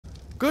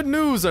Good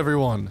news,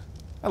 everyone!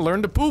 I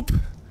learned to poop!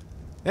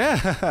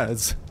 Yeah,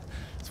 as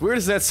weird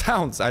as that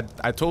sounds, I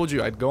told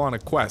you I'd go on a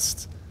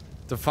quest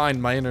to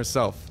find my inner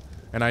self.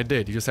 And I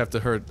did. You just have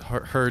to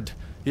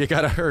you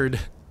gotta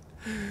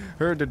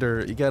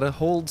you gotta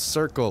hold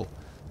circle.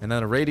 And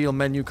then a radial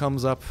menu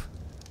comes up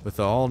with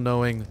the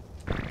all-knowing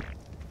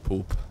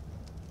poop.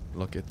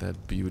 Look at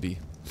that beauty.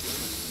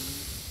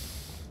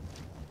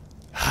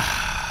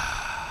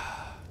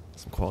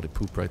 Some quality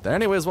poop right there.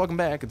 Anyways, welcome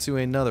back to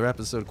another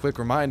episode. Quick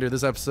reminder,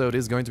 this episode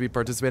is going to be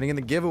participating in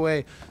the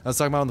giveaway I was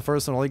talking about in the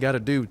first one. All you gotta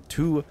do,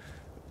 2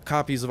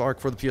 copies of ARK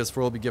for the PS4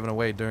 will be given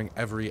away during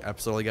every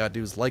episode. All you gotta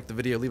do is like the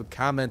video, leave a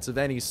comment of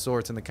any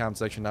sort in the comment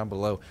section down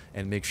below,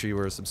 and make sure you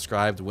are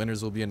subscribed.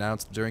 Winners will be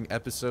announced during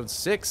episode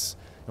 6.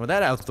 And with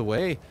that out of the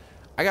way,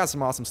 I got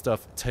some awesome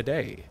stuff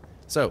today.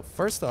 So,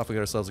 first off, we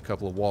got ourselves a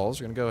couple of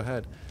walls. We're gonna go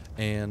ahead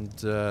and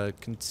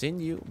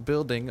continue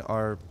building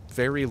our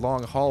very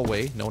long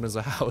hallway known as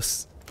a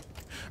house.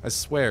 I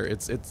swear,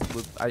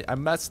 I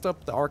messed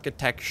up the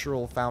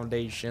architectural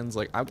foundations.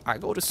 Like, I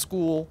go to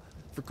school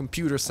for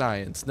computer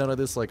science. None of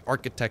this, like,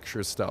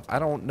 architecture stuff. I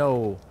don't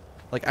know.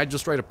 Like, I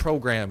just write a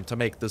program to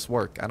make this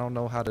work. I don't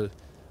know how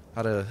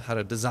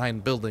to design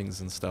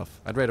buildings and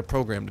stuff. I'd write a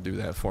program to do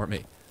that for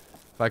me.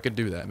 If I could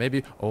do that.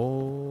 Maybe.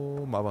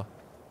 Oh, mama.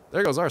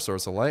 There goes our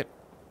source of light.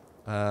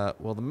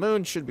 Well, the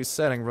moon should be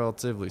setting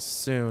relatively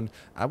soon.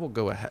 I will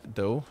go ahead,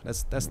 though.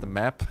 That's the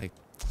map. I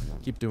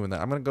keep doing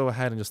that. I'm gonna go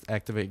ahead and just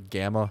activate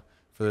gamma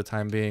for the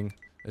time being.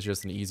 It's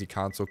just an easy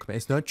console command.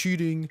 It's not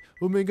cheating.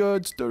 Oh my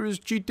god, Star is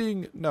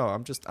cheating. No,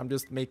 I'm just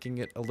making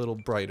it a little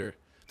brighter.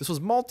 This was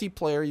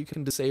multiplayer. You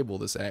can disable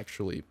this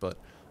actually, but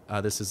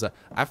this is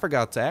I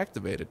forgot to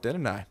activate it,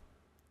 didn't I?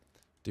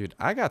 Dude,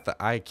 I got the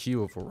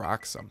IQ of a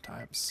rock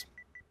sometimes,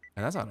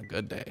 and that's on a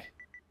good day.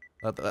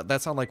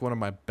 That's on like one of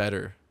my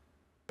better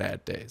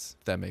bad days,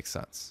 if that makes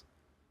sense.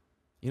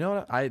 You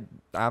know what?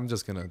 I'm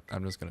just gonna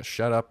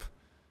shut up,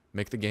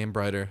 make the game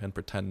brighter, and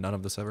pretend none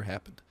of this ever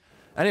happened.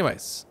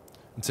 Anyways,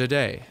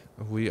 today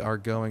we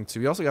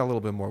also got a little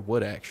bit more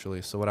wood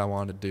actually. So what I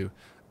wanted to do,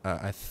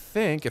 I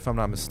think if I'm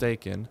not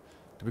mistaken,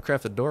 did we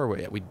craft a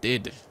doorway? Yeah, we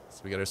did.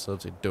 So we got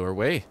ourselves a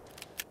doorway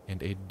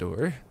and a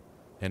door.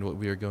 And what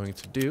we are going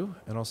to do,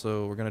 and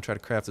also we're going to try to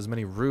craft as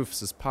many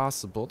roofs as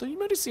possible. You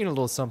might have seen a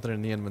little something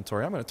in the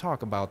inventory. I'm going to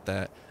talk about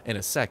that in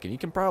a second. You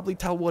can probably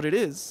tell what it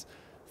is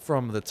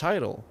from the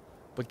title.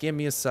 But give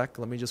me a sec.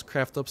 Let me just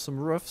craft up some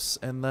roofs,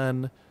 and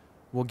then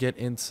we'll get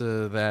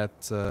into that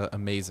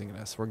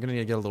amazingness. We're going to need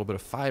to get a little bit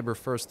of fiber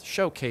first to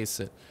showcase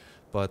it.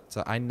 But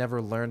I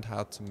never learned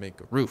how to make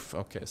a roof.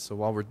 Okay, so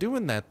while we're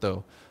doing that,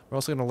 though, we're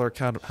also going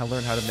to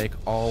learn how to make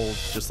all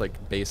just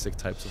like basic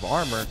types of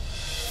armor,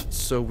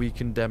 so we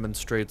can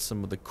demonstrate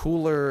some of the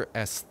cooler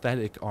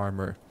aesthetic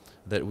armor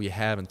that we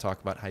have and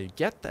talk about how you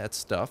get that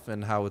stuff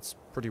and how it's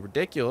pretty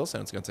ridiculous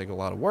and it's going to take a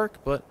lot of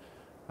work. But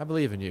I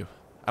believe in you.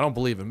 I don't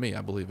believe in me.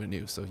 I believe in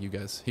you. So you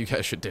guys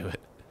should do it.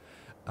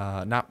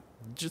 Not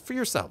just for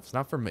yourselves,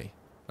 not for me.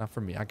 Not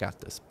for me, I got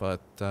this. But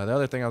the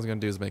other thing I was going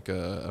to do is make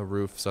a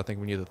roof. So I think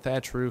we need a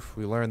thatch roof.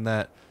 We learned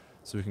that.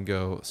 So we can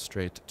go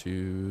straight to...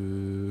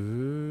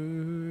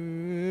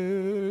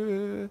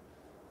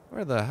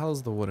 Where the hell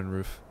is the wooden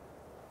roof?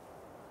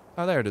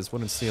 Oh, there it is,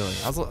 wooden ceiling.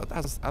 I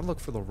look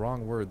for the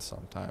wrong word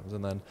sometimes.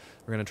 And then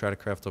we're going to try to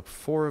craft up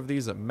 4 of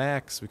these at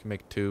max. We can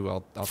make 2.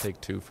 I'll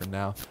take 2 for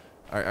now.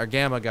 Our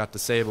gamma got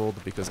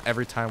disabled because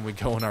every time we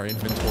go in our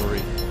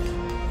inventory,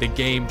 the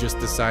game just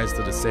decides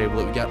to disable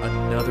it. We got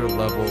another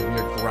level. We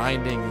are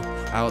grinding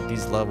out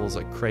these levels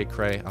like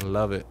cray-cray. I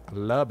love it. I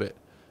love it.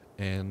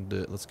 And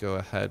let's go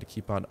ahead.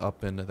 Keep on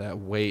upping that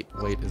weight.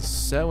 Weight is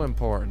so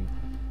important.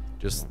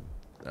 Just,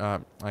 I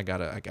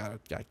got it. God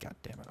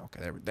damn it.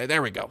 Okay,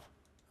 there we go.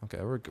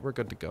 Okay, we're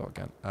good to go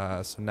again.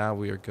 So now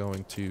we are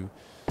going to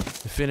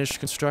finish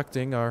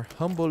constructing our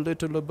humble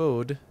little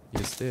abode.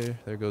 Yes,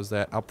 there goes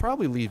that. I'll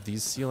probably leave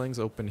these ceilings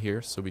open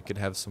here so we could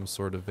have some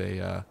sort of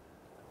a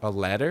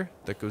ladder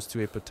that goes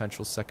to a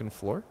potential 2nd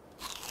floor.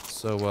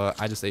 So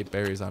I just ate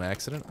berries on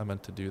accident. I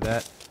meant to do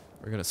that.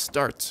 We're gonna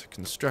start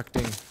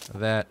constructing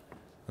that,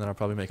 and then I'll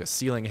probably make a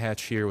ceiling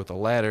hatch here with a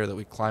ladder that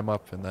we climb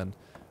up, and then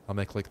I'll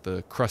make like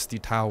the crusty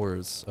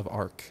towers of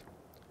ARK.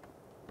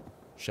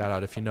 Shout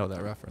out if you know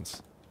that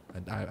reference.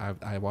 And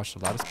I watched a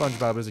lot of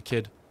SpongeBob as a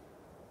kid.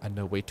 I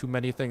know way too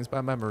many things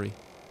by memory.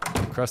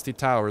 Crusty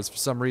towers, for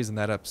some reason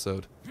that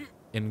episode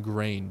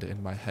ingrained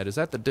in my head. Is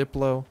that the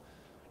Diplo?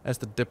 That's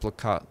the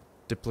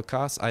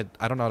Diplocos. I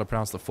don't know how to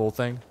pronounce the full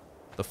thing,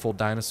 the full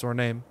dinosaur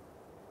name.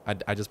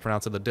 I just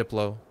pronounce it the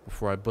Diplo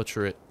before I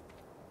butcher it.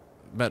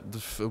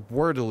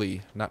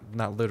 Wordily,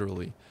 not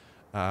literally.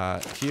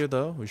 Here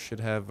though, we should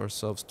have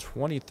ourselves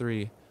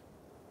 23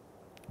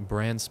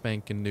 brand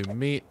spanking new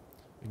meat.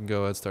 We can go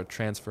ahead and start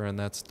transferring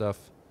that stuff.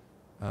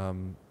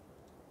 No?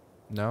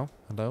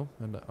 Hello?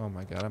 Oh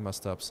my god, I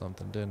messed up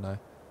something, didn't I?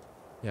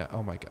 Yeah,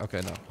 oh my god.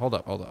 Okay, no. Hold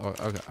up. Oh,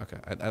 okay.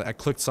 I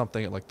clicked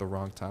something at like the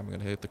wrong time. I'm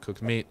gonna hit the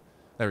cooked meat.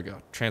 There we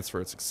go. Transfer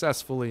it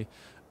successfully.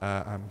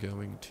 I'm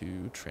going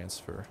to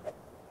transfer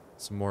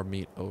some more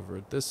meat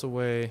over this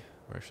way.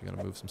 We're actually going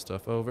to move some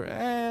stuff over.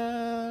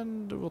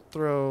 And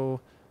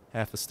throw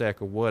half a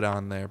stack of wood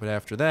on there. But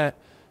after that,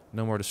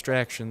 no more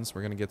distractions.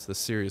 We're going to get to the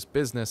serious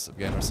business of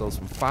getting ourselves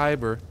some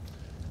fiber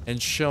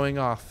and showing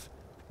off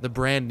the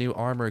brand new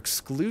armor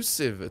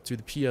exclusive to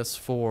the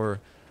PS4.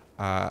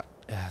 I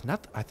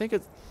think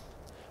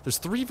there's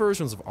 3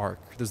 versions of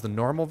ARK. There's the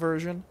normal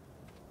version.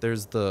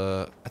 There's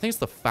I think it's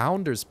the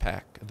Founders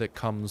Pack that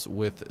comes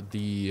with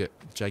the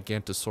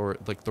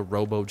Gigantosaur, like the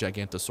Robo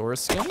Gigantosaurus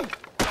skin.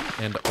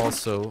 And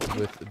also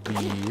with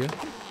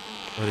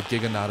or the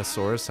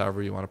Giganotosaurus,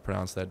 however you want to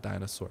pronounce that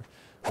dinosaur.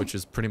 Which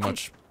is pretty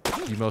much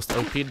the most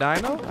OP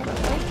dino?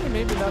 Actually,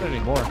 maybe not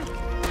anymore.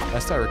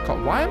 Last I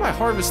recall. Why am I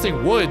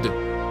harvesting wood?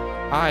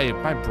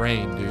 My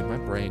brain, dude. My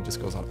brain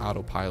just goes on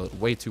autopilot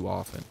way too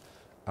often.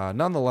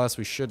 Nonetheless,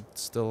 we should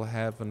still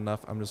have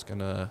enough. I'm just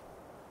gonna...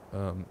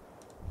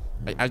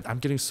 I'm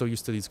getting so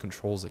used to these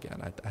controls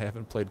again. I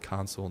haven't played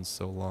console in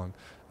so long.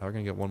 We're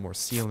gonna get one more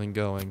ceiling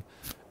going.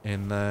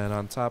 And then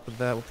on top of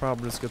that, we'll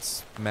probably just get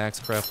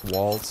Maxcraft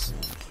walls.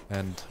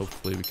 And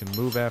hopefully we can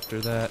move after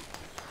that.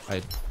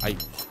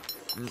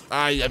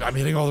 I'm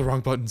hitting all the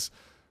wrong buttons.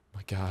 Oh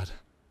my god.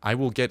 I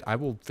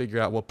will figure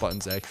out what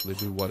buttons actually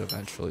do what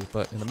eventually.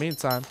 But in the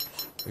meantime,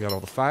 we got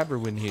all the fiber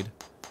we need.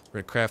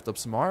 We're going to craft up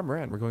some armor,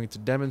 and we're going to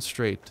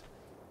demonstrate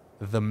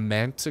the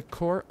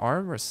Manticore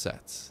armor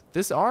sets.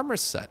 This armor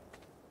set,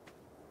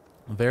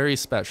 very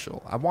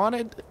special. I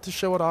wanted to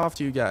show it off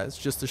to you guys,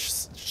 just to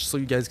so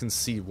you guys can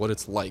see what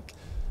it's like.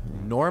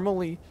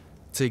 Normally,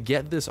 to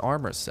get this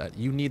armor set,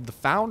 you need the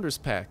Founders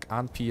Pack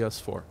on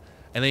PS4.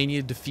 And then you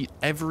need to defeat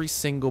every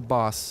single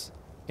boss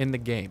in the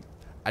game.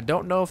 I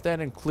don't know if that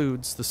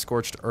includes the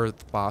Scorched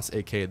Earth boss,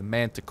 aka the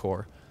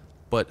Manticore,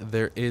 but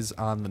there is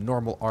on the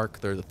normal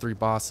ARK, there are the 3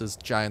 bosses,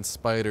 giant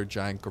spider,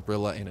 giant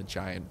gorilla, and a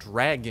giant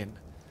dragon.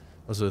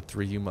 Those are the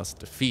 3 you must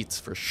defeat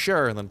for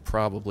sure, and then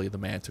probably the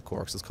Manticore,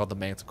 because it's called the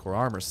Manticore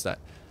armor set.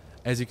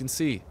 As you can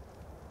see,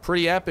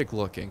 pretty epic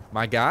looking.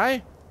 My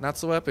guy, not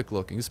so epic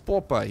looking. He's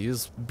Popeye. He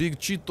has big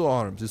Cheeto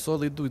arms. That's all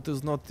he do. He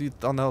does not eat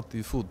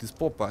unhealthy food. He's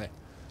Popeye.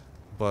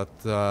 But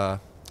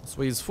that's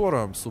why his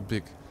forearms so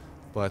big.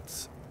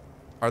 But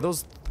are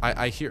those?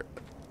 I hear.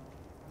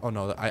 Oh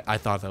no! I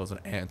thought that was an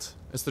ant.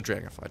 It's the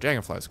dragonfly.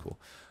 Dragonfly is cool.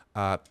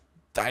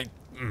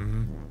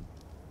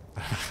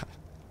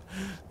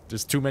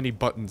 There's too many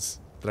buttons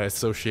that I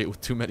associate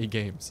with too many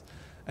games.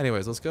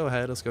 Anyways, let's go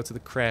ahead. Let's go to the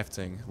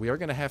crafting. We are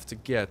gonna have to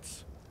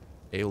get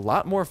a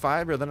lot more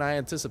fiber than I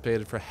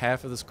anticipated for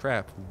half of this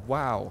crap.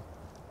 Wow.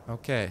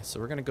 Okay, so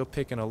we're gonna go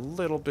pick in a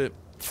little bit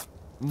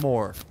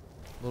more.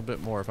 A little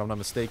bit more, if I'm not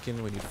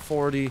mistaken. We need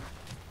 40,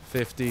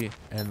 50,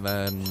 and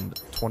then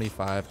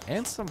 25,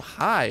 and some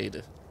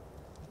hide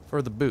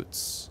for the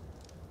boots.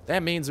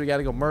 That means we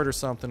gotta go murder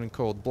something in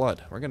cold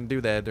blood. We're gonna do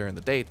that during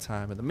the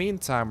daytime. In the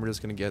meantime, we're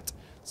just gonna get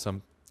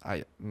some...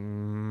 I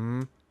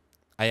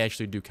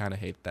actually do kind of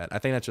hate that. I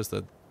think that's just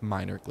a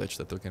minor glitch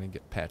that they're gonna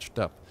get patched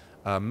up.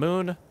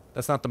 Moon,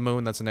 that's not the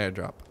moon, that's an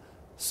airdrop.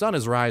 Sun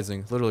is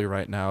rising, literally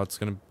right now. It's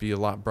gonna be a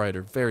lot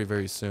brighter very,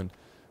 very soon.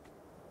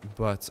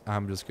 But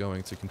I'm just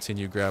going to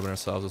continue grabbing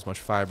ourselves as much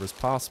fiber as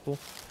possible.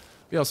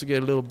 We also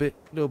get a little bit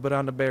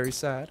on the berry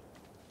side.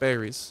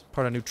 Berries,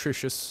 part of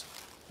nutritious.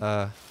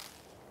 Yeah,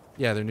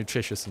 they're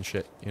nutritious and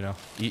shit, you know.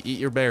 Eat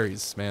your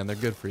berries, man. They're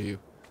good for you.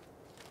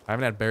 I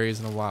haven't had berries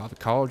in a while. The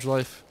college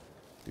life,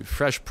 dude,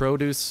 fresh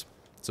produce,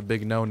 it's a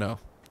big no-no.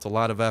 It's a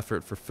lot of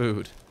effort for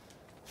food.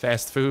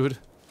 Fast food,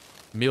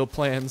 meal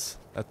plans,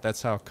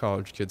 that's how a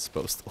college kid's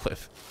supposed to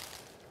live.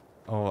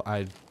 Oh,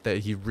 I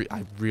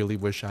really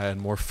wish I had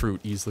more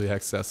fruit easily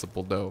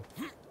accessible, though.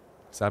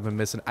 Because I've been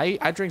missing...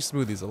 I drink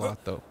smoothies a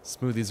lot, though.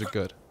 Smoothies are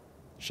good.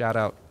 Shout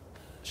out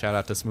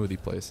to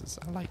smoothie places.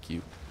 I like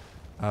you.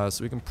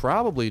 So we can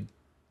probably...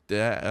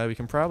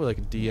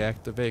 like,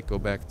 deactivate, go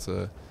back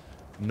to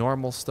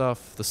normal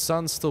stuff. The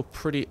sun's still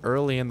pretty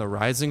early in the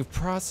rising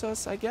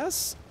process, I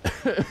guess.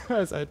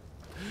 As I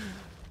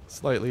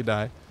slightly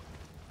die.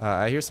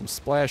 I hear some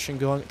splashing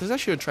going. There's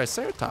actually a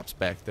Triceratops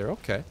back there.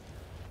 Okay.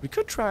 We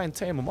could try and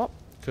tame him up,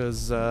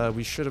 because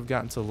we should have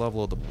gotten to the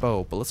level of the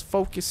bow. But let's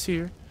focus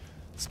here.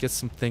 Let's get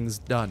some things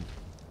done.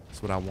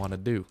 That's what I want to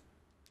do.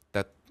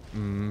 That,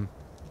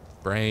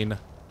 brain.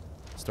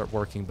 Start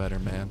working better,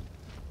 man.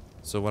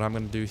 So what I'm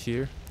going to do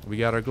here, we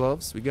got our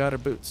gloves, we got our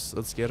boots.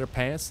 Let's get our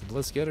pants,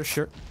 let's get our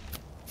shirt.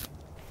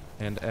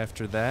 And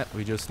after that,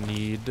 we just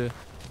need the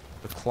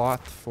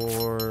cloth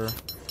for...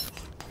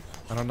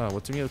 I don't know,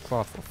 what do we need the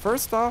cloth for?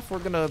 First off, we're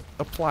going to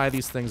apply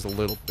these things a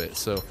little bit.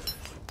 So...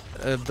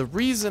 the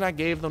reason I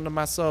gave them to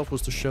myself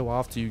was to show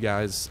off to you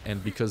guys,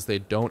 and because they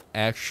don't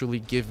actually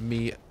give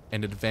me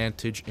an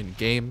advantage in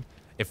game.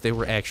 If they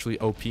were actually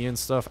OP and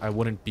stuff, I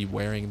wouldn't be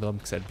wearing them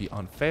because that'd be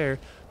unfair.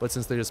 But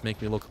since they just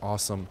make me look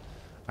awesome,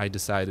 I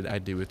decided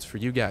I'd do it for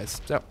you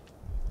guys. So,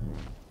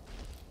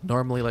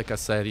 normally, like I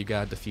said, you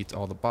gotta defeat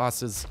all the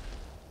bosses.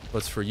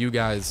 But for you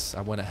guys,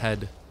 I went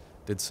ahead,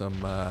 did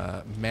some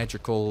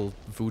magical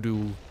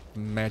voodoo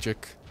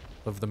magic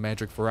of the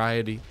magic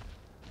variety.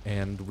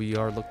 And we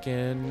are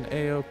looking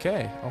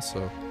a-okay.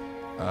 Also,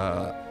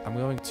 I'm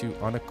going to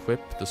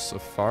unequip the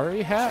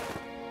safari hat.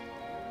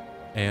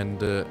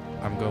 And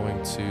I'm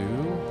going to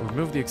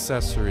remove the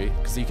accessory,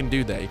 because you can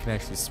do that. You can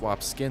actually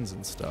swap skins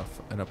and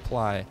stuff, and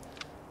apply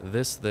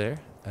this there.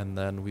 And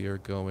then we are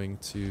going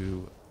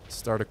to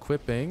start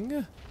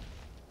equipping.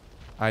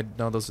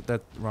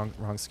 That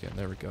wrong skin.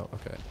 There we go.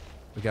 Okay,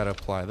 we got to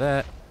apply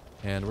that,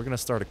 and we're gonna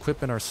start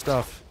equipping our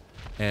stuff.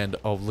 And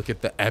oh, look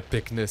at the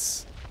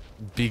epicness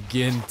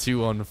begin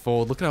to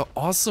unfold. Look at how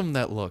awesome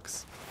that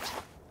looks.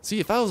 See,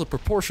 if I was a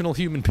proportional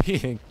human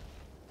being.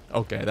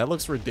 Okay, that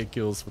looks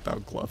ridiculous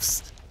without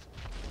gloves.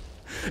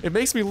 It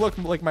makes me look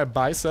like my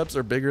biceps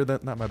are bigger than...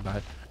 my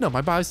biceps.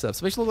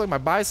 It makes me look like my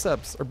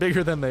biceps are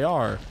bigger than they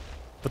are.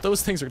 But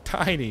those things are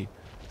tiny.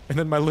 And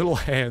then my little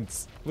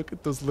hands. Look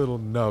at those little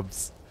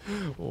nubs.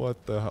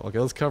 What the hell? Okay,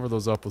 let's cover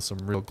those up with some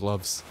real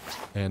gloves.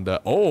 And,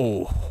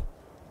 oh,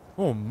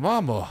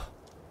 mama.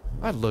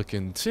 I look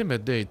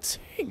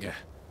intimidating.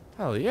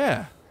 Hell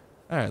yeah.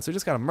 Alright, so we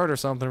just gotta murder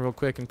something real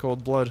quick in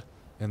cold blood.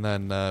 And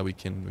then, we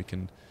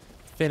can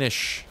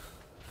finish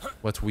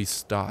what we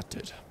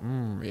started.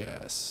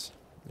 Yes.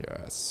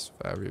 Yes,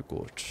 very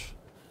good.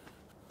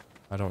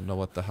 I don't know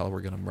what the hell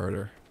we're gonna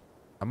murder.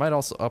 I might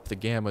also up the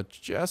gamma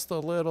just a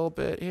little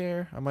bit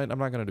here. I'm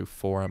not gonna do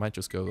 4. I might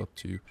just go up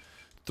to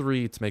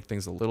 3 to make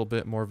things a little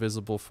bit more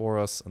visible for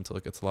us until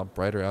it gets a lot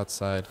brighter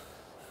outside.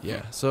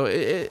 Yeah, so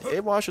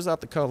it washes out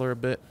the color a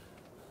bit,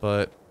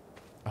 but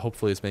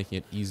hopefully it's making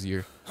it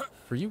easier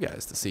for you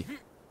guys to see.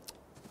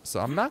 So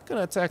I'm not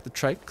gonna attack the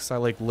trike because I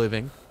like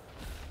living.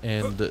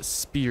 And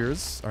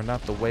spears are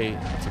not the way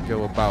to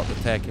go about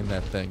attacking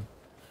that thing.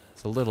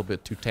 It's a little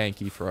bit too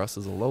tanky for us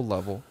as a low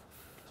level.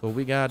 So what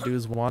we gotta do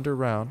is wander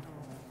around.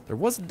 There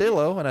was a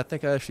Dillo, and I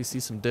think I actually see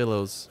some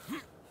Dillos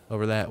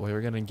over that way.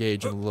 We're gonna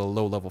engage in a little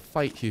low level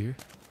fight here.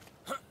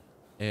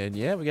 And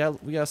yeah, we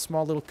got a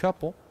small little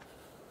couple.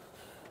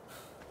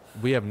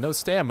 We have no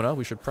stamina.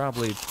 We should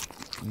probably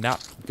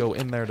not go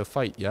in there to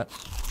fight yet.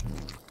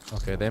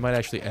 Okay, they might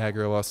actually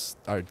aggro us.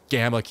 Our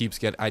gamma keeps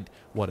getting...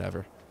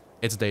 whatever.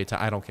 It's daytime.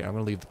 I don't care. I'm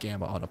going to leave the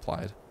gamma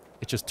unapplied.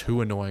 It's just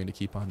too annoying to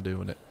keep on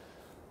doing it.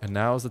 And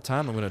now is the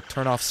time. I'm going to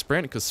turn off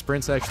sprint because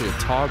sprint's actually a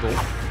toggle.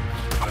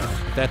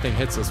 If that thing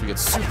hits us, we get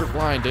super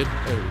blinded.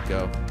 There we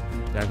go.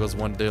 Down goes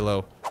one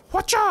Dillo.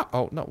 Whatcha?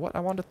 Oh, no. What? I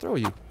wanted to throw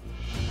you.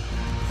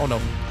 Oh, no.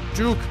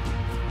 Juke.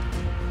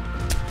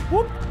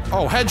 Whoop.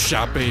 Oh,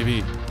 headshot,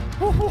 baby.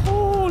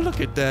 Woo-hoo-hoo. Look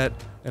at that.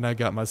 And I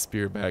got my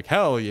spear back.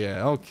 Hell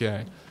yeah.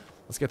 Okay.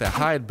 Let's get that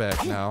hide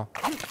back now.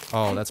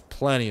 Oh, that's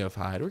plenty of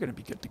hide. We're going to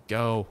be good to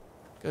go.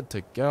 Good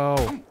to go.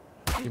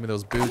 Give me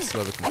those boots so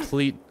I have a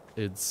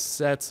completed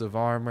sets of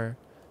armor.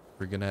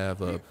 We're going to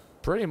have a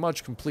pretty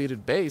much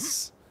completed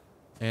base.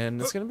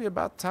 And it's going to be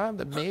about time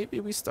that maybe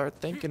we start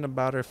thinking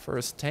about our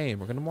first tame.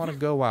 We're going to want to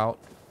go out,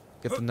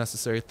 get the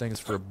necessary things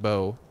for a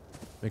bow.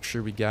 Make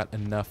sure we got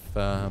enough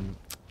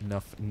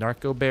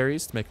narco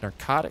berries to make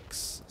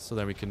narcotics. So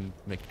then we can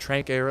make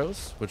trank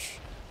arrows, which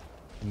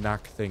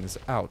knock things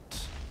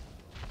out.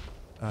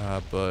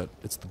 But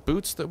it's the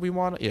boots that we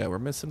want. Yeah, we're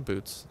missing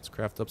boots. Let's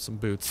craft up some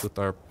boots with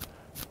our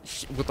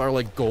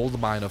like gold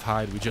mine of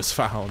hide we just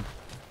found.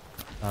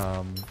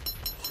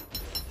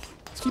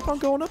 Let's keep on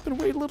going up and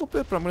wait a little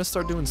bit, but I'm gonna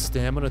start doing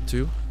stamina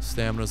too.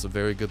 Stamina is a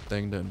very good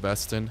thing to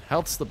invest in.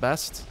 Health's the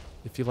best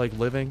if you like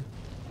living.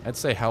 I'd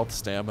say health,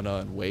 stamina,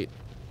 and weight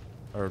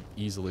are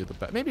easily the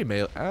best. Maybe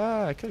melee.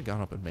 I could have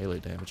gone up in melee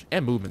damage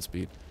and movement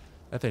speed.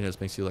 That thing just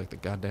makes you like the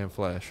goddamn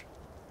Flash.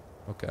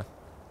 Okay.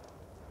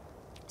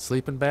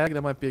 Sleeping bag,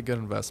 that might be a good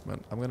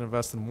investment. I'm going to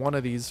invest in one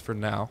of these for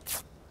now.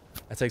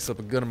 That takes up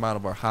a good amount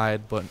of our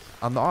hide, but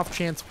on the off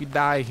chance we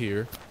die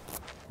here,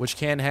 which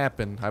can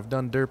happen, I've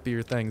done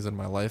derpier things in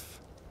my life,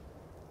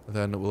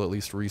 then it will at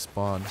least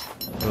respawn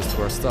those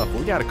to our stuff.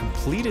 We got a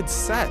completed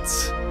set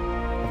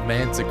of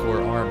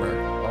Manticore armor.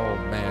 Oh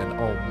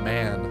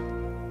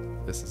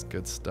man. This is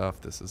good stuff.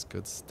 This is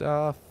good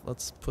stuff.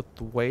 Let's put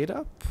the weight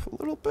up a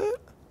little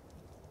bit.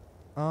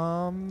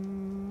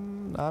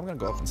 I'm going to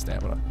go up in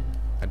stamina.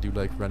 I do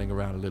like running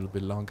around a little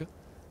bit longer.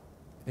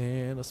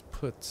 And let's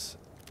put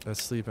a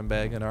sleeping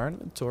bag in our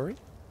inventory.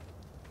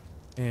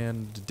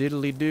 And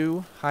diddly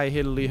do, hi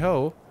hiddly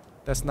ho.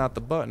 That's not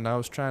the button. I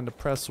was trying to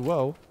press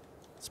whoa.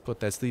 Let's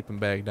put that sleeping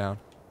bag down.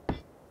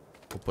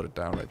 We'll put it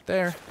down right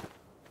there.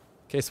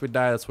 In case we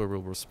die, that's where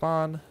we'll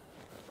respawn.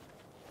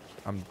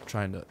 I'm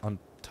trying to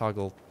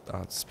untoggle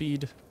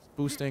speed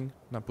boosting.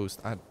 Not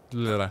boost.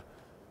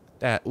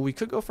 That. Ooh, we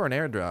could go for an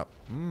airdrop.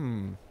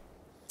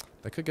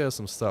 That could get us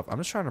some stuff. I'm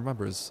just trying to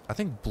remember. I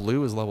think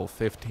blue is level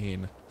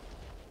 15.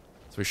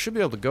 So we should be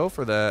able to go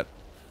for that.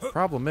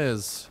 Problem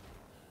is,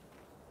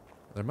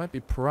 there might be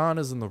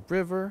piranhas in the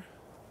river.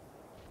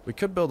 We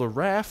could build a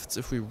raft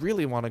if we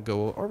really want to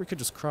go, or we could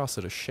just cross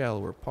at a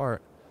shallower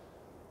part.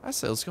 I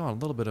say let's go on a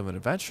little bit of an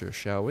adventure,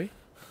 shall we?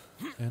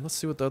 And let's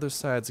see what the other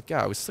side's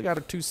got. We still got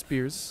our 2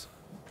 spears,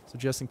 so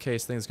just in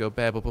case things go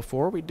bad. But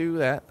before we do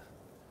that,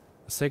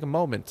 let's take a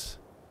moment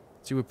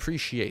to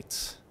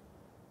appreciate.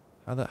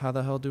 How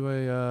the hell do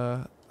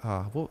I,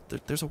 well,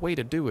 there's a way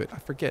to do it. I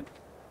forget.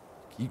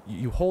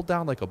 You hold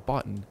down like a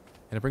button,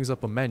 and it brings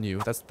up a menu.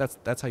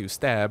 That's how you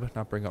stab,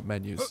 not bring up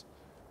menus.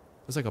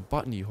 There's like a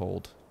button you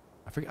hold.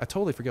 I I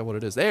totally forget what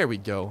it is. There we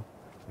go.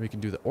 We can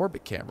do the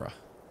orbit camera.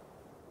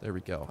 There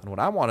we go. And what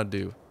I want to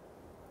do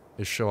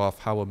is show off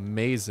how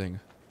amazing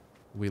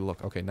we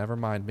look. Okay, never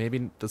mind.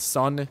 Maybe the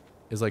sun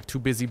is like too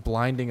busy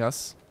blinding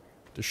us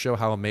to show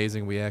how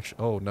amazing we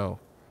actually... Oh, no.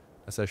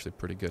 That's actually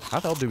pretty good. How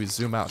the hell do we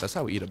zoom out? That's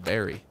how we eat a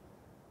berry.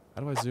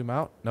 How do I zoom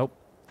out? Nope.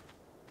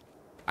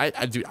 I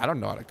don't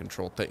know how to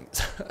control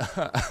things.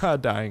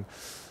 Dying.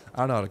 I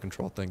don't know how to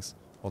control things.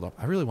 Hold up.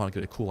 I really want to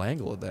get a cool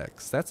angle of that,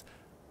 because that's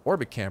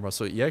orbit camera.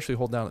 So you actually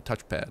hold down the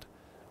touchpad,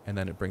 and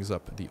then it brings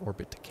up the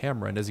orbit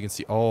camera. And as you can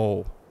see,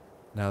 oh,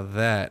 now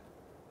that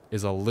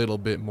is a little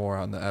bit more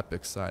on the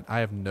epic side. I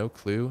have no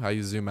clue how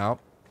you zoom out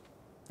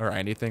or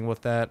anything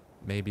with that.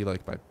 Maybe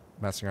like by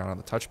messing around on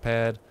the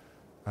touchpad.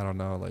 I don't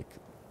know. Like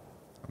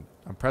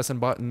I'm pressing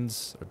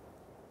buttons, or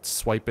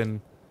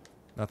swiping.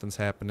 Nothing's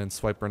happening.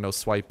 Swiper, no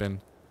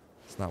swiping.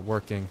 It's not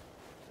working.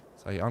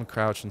 So you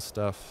uncrouch and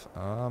stuff.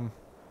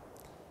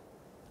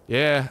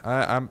 Yeah,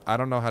 I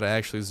don't know how to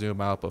actually zoom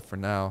out, but for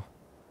now,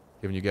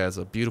 giving you guys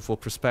a beautiful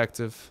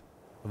perspective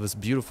of this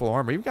beautiful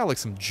armor. Even got like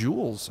some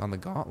jewels on the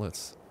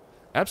gauntlets.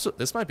 Absolutely,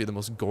 this might be the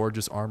most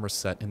gorgeous armor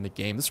set in the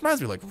game. This reminds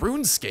me of like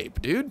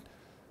RuneScape, dude.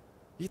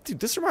 Dude,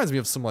 this reminds me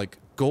of some like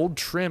gold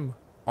trim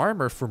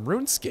armor from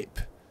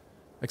RuneScape,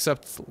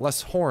 except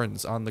less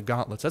horns on the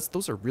gauntlets.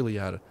 Those are really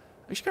out of...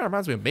 Actually, kind of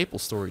reminds me of Maple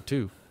Story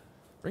too.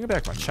 Bringing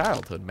back my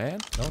childhood, man.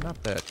 No,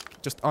 not that.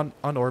 Just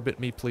unorbit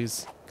me,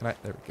 please. Can I?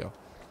 There we go.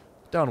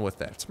 Done with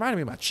that. It's reminding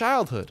me of my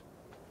childhood.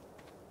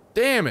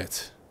 Damn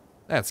it.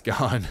 That's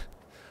gone.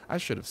 I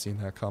should have seen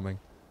that coming.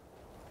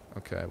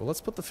 Okay, well,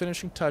 let's put the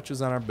finishing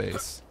touches on our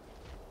base.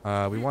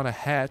 We want to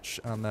hatch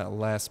on that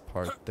last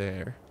part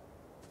there.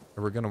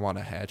 Or we're going to want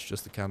to hatch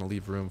just to kind of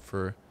leave room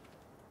for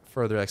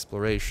further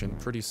exploration.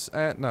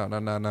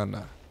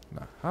 No.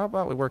 How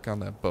about we work on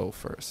that bow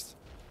first?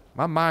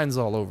 My mind's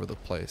all over the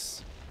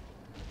place.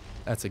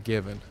 That's a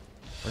given.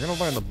 We're going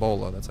to learn the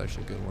bola. That's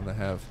actually a good one to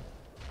have.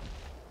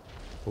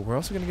 But we're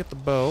also going to get the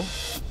bow.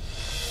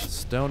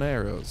 Stone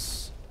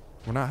arrows.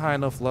 We're not high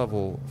enough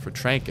level for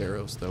trank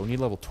arrows, though. We need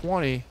level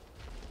 20.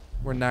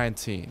 We're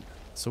 19.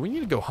 So we need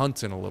to go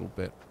hunting a little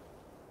bit.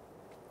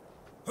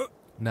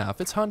 Now,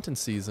 if it's hunting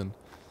season,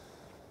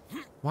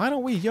 why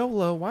don't we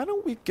YOLO? Why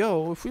don't we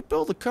go? If we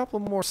build a couple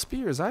more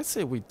spears, I'd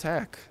say we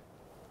attack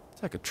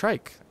a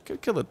trike.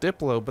 Could kill a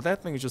Diplo, but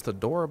that thing is just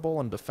adorable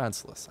and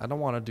defenseless. I don't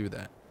want to do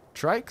that.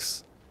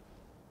 Trikes,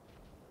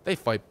 they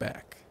fight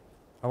back.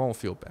 I won't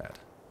feel bad.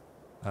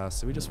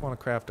 So we just want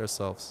to craft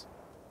ourselves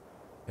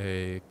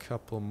a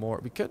couple more.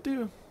 We could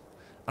do...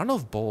 I don't know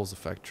if bowls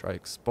affect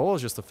trikes.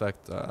 Bowls just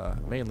affect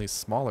mainly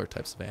smaller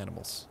types of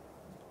animals.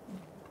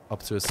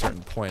 Up to a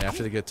certain point.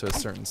 After they get to a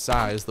certain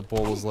size, the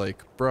bowl is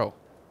like, bro,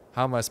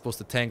 how am I supposed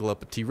to tangle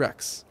up a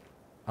T-Rex?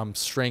 I'm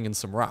stringing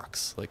some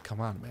rocks. Like, come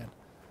on, man.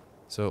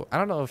 So, I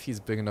don't know if he's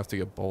big enough to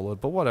get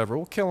bowled, but whatever.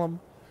 We'll kill him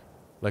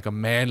like a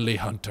manly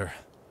hunter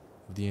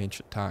of the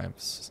ancient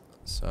times.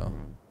 So,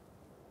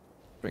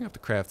 bring up the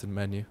crafting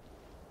menu.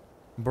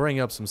 Bring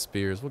up some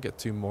spears. We'll get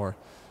 2 more.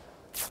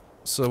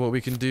 So what we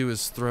can do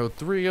is throw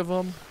 3 of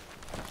them,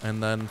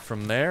 and then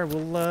from there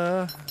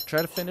we'll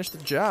try to finish the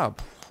job.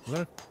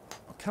 I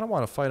kind of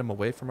want to fight him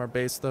away from our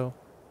base though,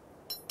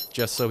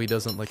 just so he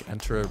doesn't like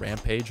enter a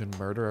rampage and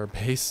murder our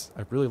base.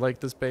 I really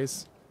like this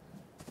base,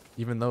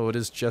 even though it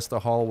is just a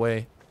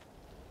hallway.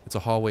 It's a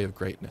hallway of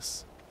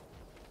greatness.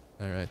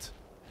 All right,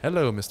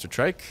 hello, Mr.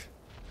 Trike.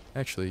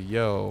 Actually,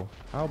 yo,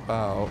 how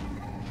about?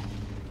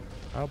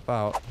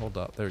 Hold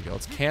up, there we go.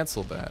 Let's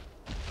cancel that.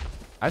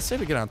 I say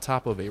we get on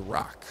top of a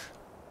rock.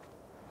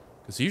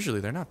 Because usually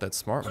they're not that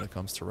smart when it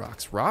comes to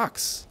rocks.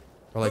 Rocks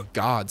are like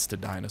gods to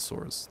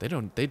dinosaurs.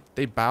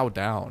 They bow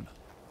down.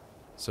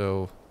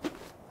 So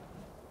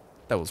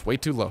that was way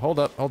too low. Hold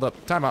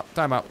up. Time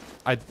out.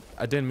 I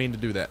didn't mean to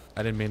do that.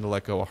 I didn't mean to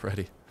let go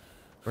already.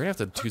 We're gonna have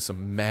to do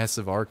some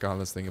massive ARK on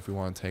this thing if we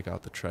want to take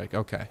out the trike.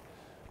 Okay.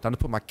 Time to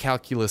put my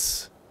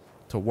calculus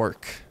to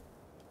work.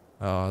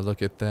 Oh,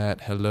 look at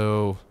that.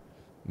 Hello,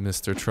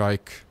 Mr.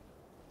 Trike.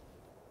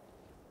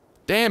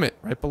 Damn it!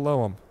 Right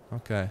below him.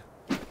 Okay.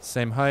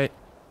 Same height.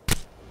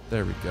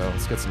 There we go.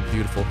 Let's get some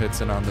beautiful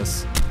hits in on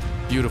this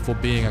beautiful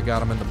being. I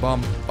got him in the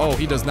bum. Oh,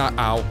 he does not.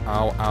 Ow,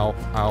 ow, ow,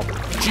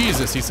 ow.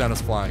 Jesus, he sent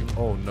us flying.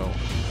 Oh, no.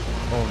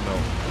 Oh,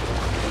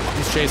 no.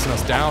 He's chasing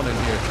us down in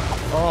here.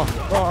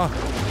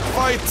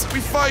 Fight! We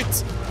fight!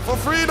 For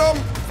freedom!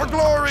 For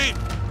glory!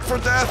 For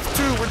death,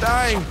 too! We're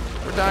dying!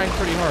 We're dying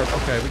pretty hard.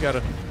 Okay, we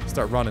gotta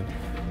start running.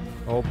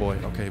 Oh, boy.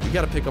 Okay, we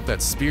gotta pick up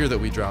that spear that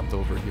we dropped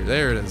over here.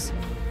 There it is.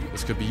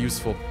 This could be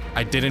useful.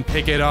 I didn't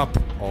pick it up.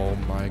 Oh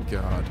my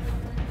god.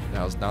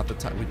 Now's not the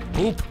time. We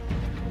poop.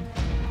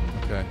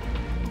 Okay.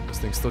 This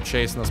thing's still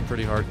chasing us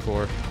pretty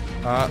hardcore.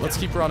 Let's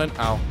keep running.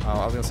 Ow.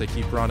 Ow. I was gonna say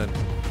keep running.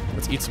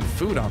 Let's eat some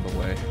food on the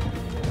way.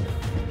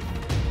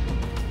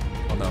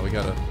 Oh no, we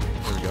gotta...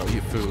 There we go.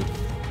 Eat food.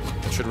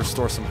 It should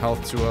restore some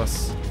health to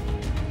us.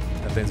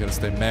 That thing's gonna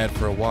stay mad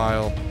for a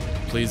while.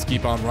 Please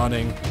keep on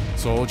running,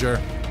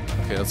 soldier.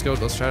 Okay, let's go.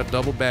 Let's try to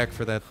double back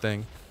for that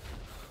thing.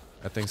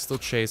 That thing's still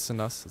chasing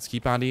us. Let's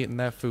keep on eating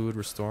that food,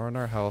 restoring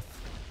our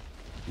health.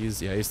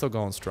 He's still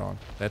going strong.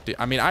 That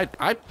I mean,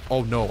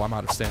 oh no, I'm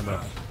out of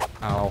stamina.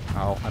 Ow,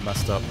 ow, I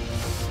messed up.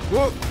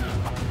 Whoa!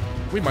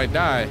 We might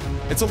die.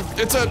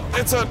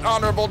 It's an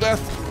honorable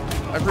death.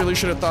 I really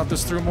should have thought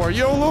this through more.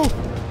 YOLO!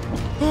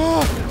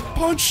 Ah,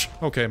 punch!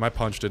 Okay, my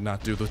punch did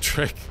not do the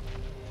trick.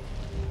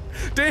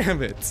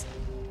 Damn it!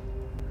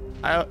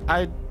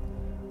 I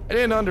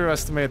didn't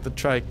underestimate the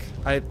trike.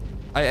 I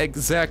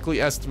exactly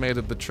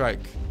estimated the trike.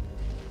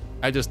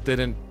 I just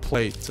didn't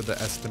play to the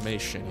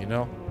estimation, you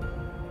know?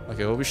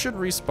 Okay, well, we should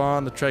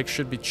respawn. The trike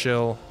should be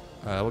chill.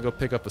 We'll go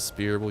pick up a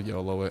spear. We'll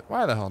YOLO it.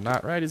 Why the hell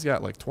not, right? He's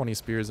got like 20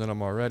 spears in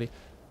him already.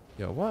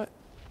 Yo, what?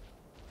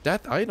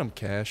 Death item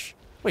cache?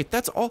 Wait,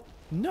 that's all?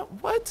 No,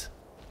 what?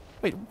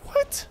 Wait,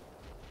 what?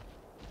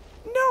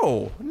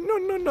 No.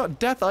 No.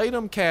 Death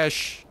item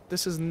cache.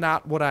 This is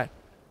not what I...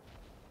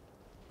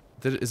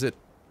 Is it...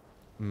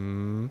 I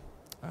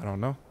don't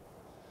know.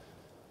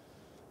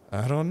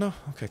 I don't know.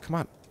 Okay, come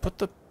on. Put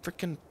the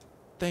freaking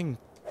thing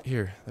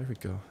here. There we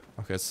go.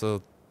 Okay,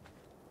 so...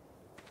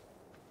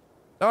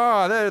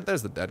 Oh,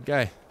 there's the dead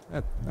guy.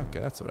 Okay,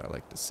 that's what I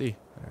like to see.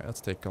 Alright,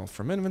 let's take off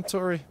from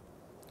inventory.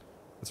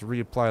 Let's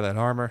reapply that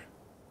armor.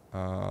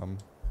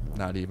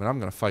 Not even. I'm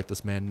gonna fight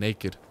this man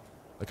naked.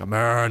 Like a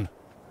man.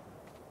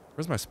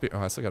 Where's my spear? Oh,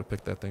 I still gotta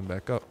pick that thing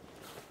back up.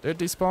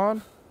 Did it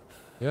despawn?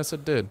 Yes,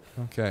 it did.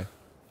 Okay.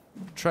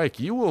 Trike,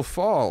 you will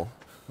fall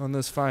on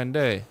this fine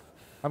day.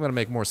 I'm gonna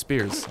make more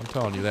spears. I'm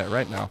telling you that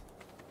right now.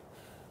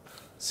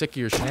 Sick of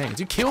your shenanigans.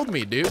 You killed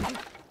me, dude.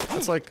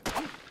 That's like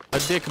a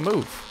dick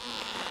move.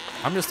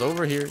 I'm just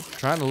over here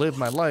trying to live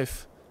my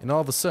life, and all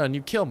of a sudden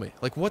you kill me.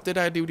 Like, what did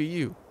I do to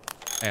you,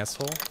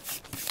 asshole?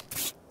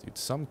 Dude,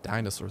 some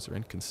dinosaurs are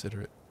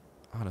inconsiderate,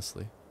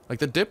 honestly. Like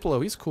the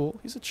Diplo, he's cool.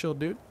 He's a chill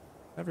dude.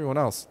 Everyone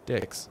else,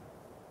 dicks.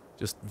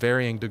 Just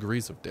varying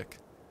degrees of dick.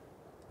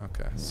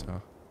 Okay,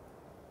 so...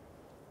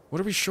 What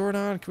are we short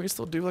on? Can we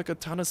still do like a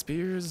ton of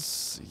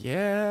spears?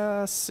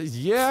 Yes.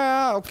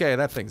 Yeah. Okay,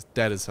 that thing's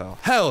dead as hell.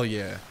 Hell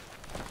yeah.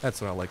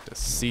 That's what I like to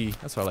see.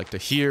 That's what I like to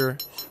hear.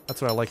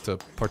 That's what I like to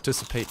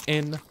participate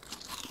in.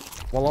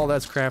 While all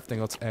that's crafting,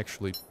 let's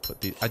actually put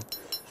the...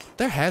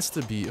 there has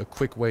to be a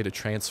quick way to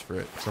transfer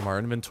it from our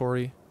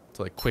inventory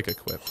to like quick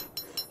equip.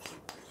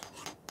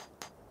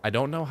 I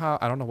don't know how.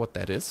 I don't know what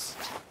that is,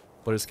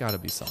 but it's got to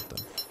be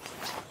something.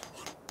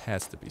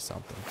 Has to be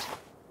something.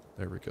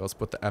 There we go. Let's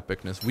put the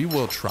epicness. We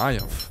will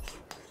triumph.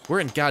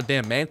 We're in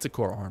goddamn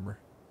Manticore armor.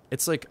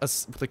 It's like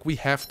we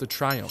have to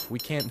triumph. We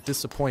can't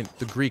disappoint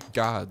the Greek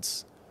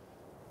gods.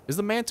 Is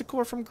the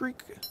Manticore from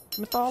Greek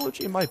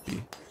mythology? It might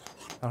be.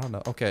 I don't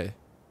know. Okay.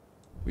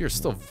 We are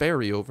still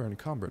very over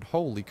encumbered.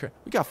 Holy crap.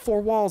 We got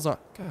 4 walls on.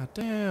 God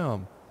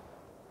damn.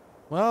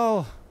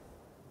 Well,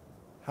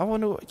 how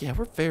want to... Yeah,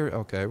 we're very...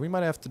 Okay, we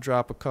might have to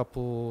drop a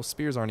couple...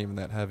 Spears aren't even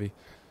that heavy.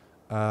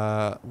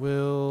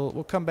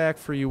 We'll come back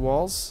for you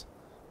walls.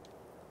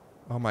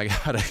 Oh my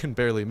god, I can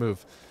barely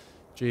move.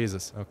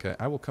 Jesus. Okay,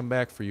 I will come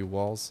back for you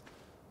walls.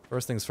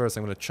 First things first,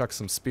 I'm going to chuck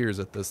some spears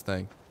at this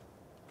thing.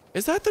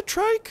 Is that the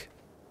trike?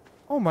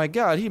 Oh my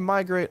god, he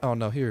migrate... Oh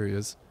no, here he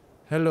is.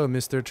 Hello,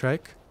 Mr.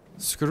 Trike.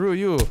 Screw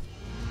you.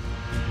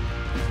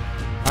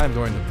 I'm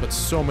going to put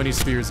so many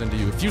spears into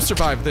you. If you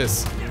survive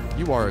this,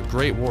 you are a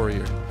great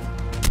warrior.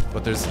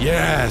 But there's...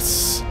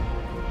 Yes!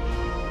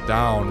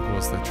 Down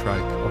goes the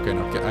trike. Okay,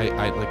 no,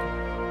 I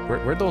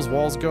like... Where'd those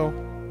walls go?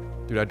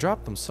 Dude, I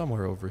dropped them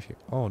somewhere over here.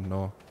 Oh,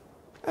 no.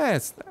 I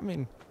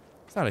mean,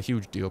 it's not a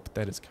huge deal, but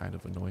that is kind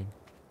of annoying.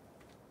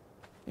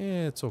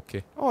 Yeah, it's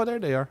okay. Oh, there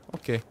they are.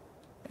 Okay.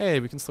 Hey,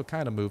 we can still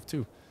kind of move,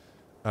 too.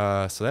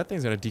 So that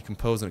thing's going to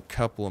decompose in a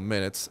couple of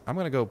minutes. I'm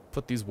going to go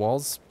put these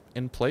walls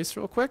in place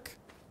real quick.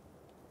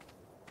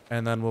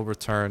 And then we'll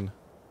return.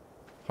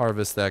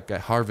 Harvest that guy.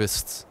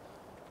 Harvest.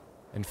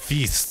 And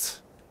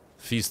feast.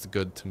 Feast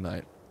good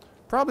tonight.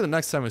 Probably the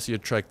next time we see a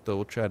trike, though,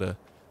 we'll try to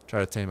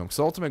tame him.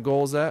 So ultimate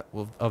goal is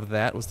of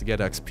that was to get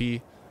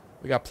XP.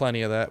 We got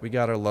plenty of that. We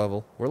got our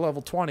level. We're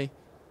level 20.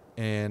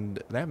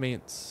 And that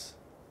means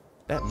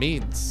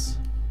bromigos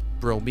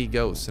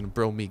and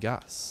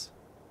bromigas.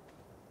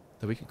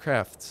 That we can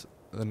craft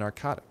the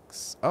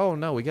narcotics. Oh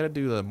no, we gotta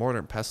do the mortar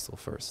and pestle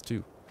first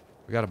too.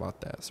 Forgot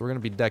about that. So we're gonna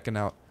be decking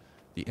out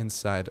the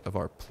inside of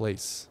our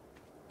place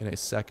in a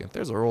second.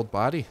 There's our old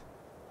body.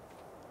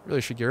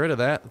 Really should get rid of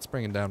that. It's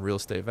bringing down real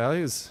estate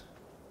values.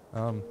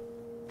 I'm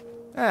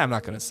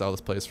not gonna sell this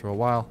place for a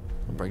while.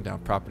 I'll bring down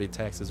property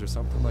taxes or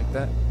something like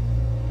that.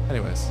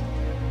 Anyways,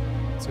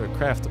 let's go to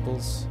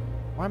craftables.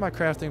 Why am I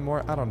crafting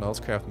more? I don't know. Let's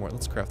craft more.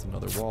 Let's craft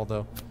another wall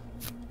though.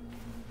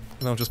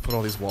 And then I'll just put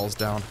all these walls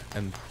down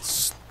and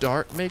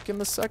start making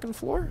the second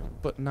floor,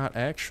 but not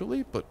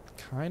actually, but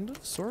kind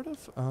of, sort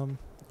of.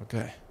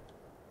 Okay.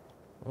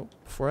 Oh,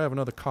 before I have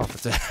another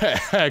cough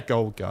attack.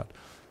 Oh god.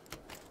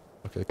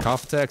 Okay,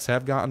 cough attacks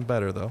have gotten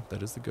better though.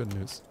 That is the good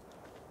news.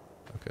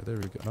 Okay, there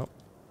we go. Nope.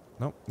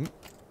 Nope.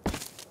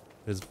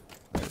 There we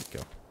go.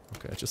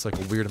 Okay, it's just like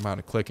a weird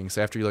amount of clicking.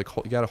 So after you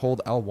you gotta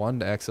hold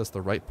L1 to access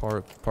the right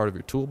part of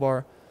your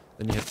toolbar,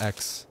 then you hit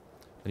X,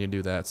 and you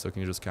do that. So it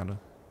can just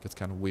gets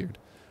kind of weird.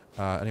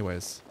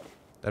 Anyways,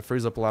 that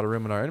frees up a lot of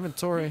room in our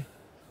inventory.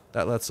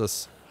 That lets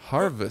us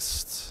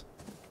harvest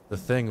the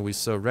thing we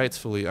so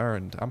rightfully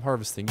earned. I'm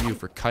harvesting you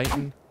for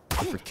chitin,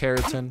 for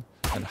keratin,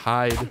 and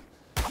hide.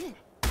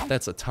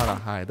 That's a ton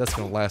of hide. That's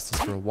gonna last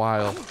us for a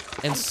while.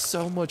 And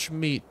so much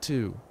meat,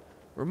 too.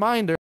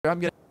 Reminder, I'm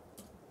getting...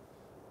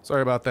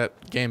 Sorry about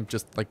that. Game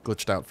just, like,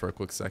 glitched out for a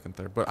quick second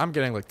there. But I'm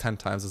getting, like, 10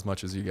 times as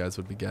much as you guys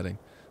would be getting.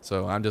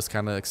 So I'm just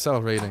kind of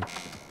accelerating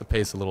the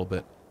pace a little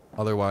bit.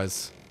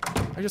 Otherwise,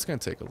 I'm just gonna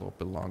take a little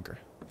bit longer.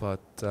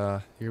 But,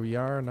 here we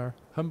are in our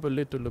humble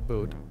little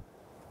abode.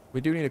 We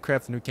do need to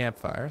craft a new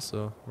campfire,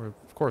 so we're,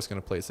 of course,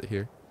 gonna place it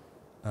here.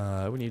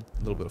 We need a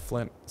little bit of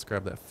flint. Let's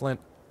grab that flint.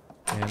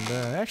 And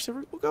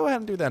actually, we'll go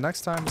ahead and do that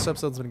next time. This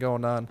episode's been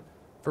going on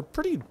for a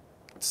pretty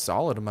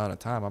solid amount of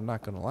time. I'm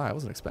not going to lie. I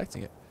wasn't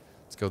expecting it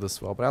to go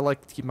this well. But I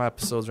like to keep my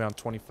episodes around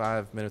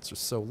 25 minutes or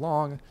so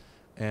long.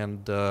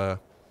 And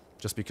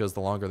just because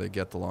the longer they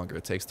get, the longer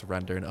it takes to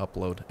render and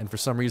upload. And for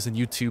some reason,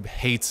 YouTube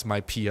hates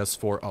my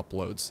PS4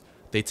 uploads.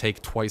 They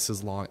take twice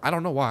as long. I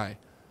don't know why.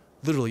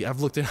 Literally,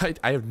 I've looked at it.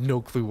 I have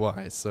no clue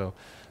why. So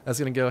that's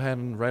going to go ahead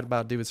and right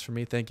about do it for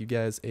me. Thank you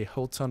guys a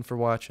whole ton for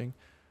watching.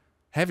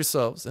 Have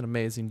yourselves an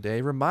amazing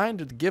day.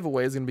 Reminder, the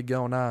giveaway is going to be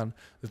going on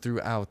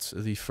throughout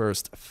the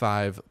first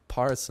 5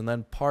 parts. And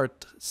then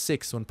part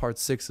 6, when part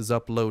 6 is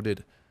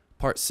uploaded,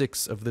 part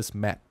 6 of this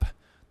map,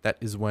 that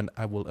is when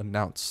I will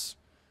announce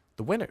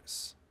the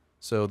winners.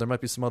 So there might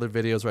be some other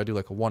videos where I do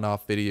like a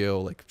one-off video,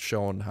 like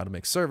showing how to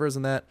make servers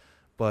and that.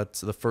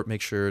 But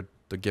make sure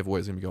the giveaway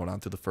is going to be going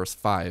on through the first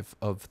 5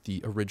 of the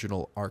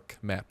original ARK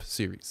map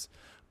series.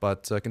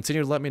 But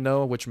continue to let me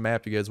know which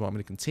map you guys want me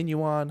to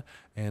continue on.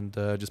 And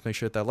just make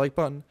sure to hit that like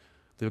button.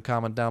 Leave a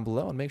comment down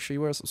below. And make sure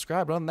you are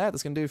subscribed. Other than that,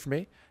 that's going to do it for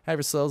me. Have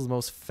yourselves the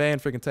most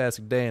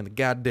fan-freaking-tastic day in the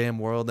goddamn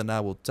world. And I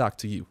will talk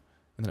to you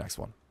in the next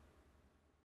one.